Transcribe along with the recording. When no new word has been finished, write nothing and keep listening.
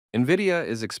NVIDIA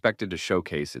is expected to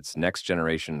showcase its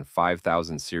next-generation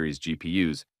 5000 series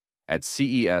GPUs at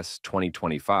CES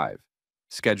 2025,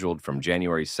 scheduled from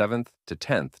January 7th to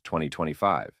 10th,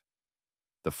 2025.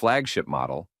 The flagship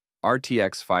model,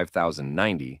 RTX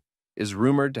 5090, is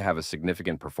rumored to have a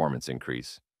significant performance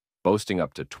increase, boasting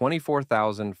up to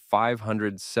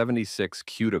 24,576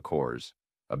 CUDA cores,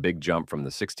 a big jump from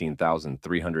the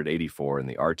 16,384 in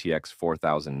the RTX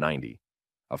 4090,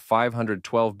 a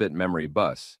 512-bit memory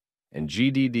bus, and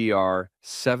GDDR7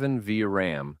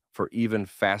 VRAM for even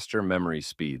faster memory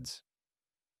speeds.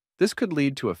 This could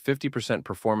lead to a 50%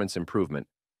 performance improvement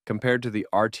compared to the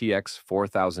RTX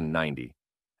 4090,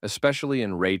 especially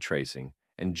in ray tracing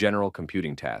and general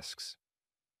computing tasks.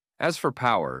 As for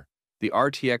power, the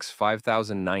RTX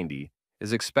 5090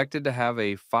 is expected to have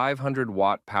a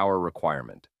 500-watt power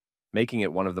requirement, making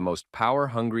it one of the most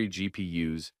power-hungry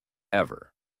GPUs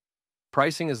ever.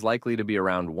 Pricing is likely to be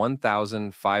around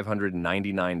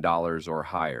 $1,599 or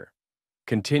higher,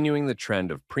 continuing the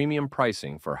trend of premium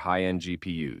pricing for high-end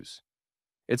GPUs.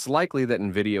 It's likely that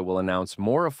NVIDIA will announce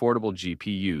more affordable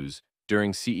GPUs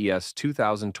during CES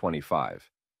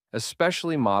 2025,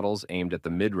 especially models aimed at the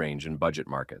mid-range and budget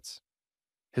markets.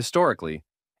 Historically,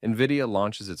 NVIDIA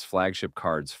launches its flagship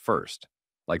cards first,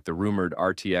 like the rumored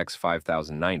RTX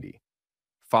 5090,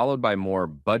 followed by more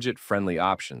budget-friendly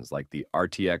options like the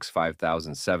RTX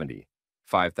 5070,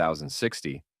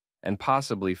 5060, and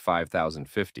possibly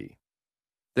 5050.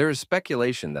 There is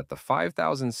speculation that the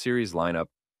 5000 series lineup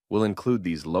will include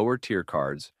these lower-tier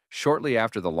cards shortly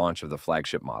after the launch of the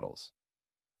flagship models.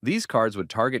 These cards would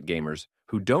target gamers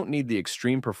who don't need the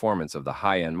extreme performance of the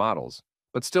high-end models,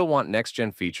 but still want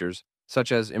next-gen features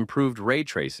such as improved ray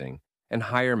tracing and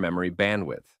higher memory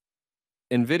bandwidth.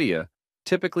 NVIDIA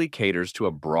typically caters to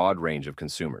a broad range of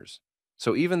consumers,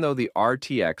 so even though the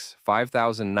RTX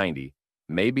 5090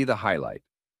 may be the highlight,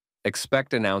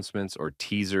 expect announcements or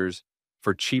teasers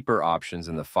for cheaper options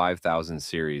in the 5000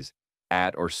 series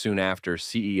at or soon after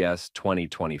CES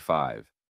 2025.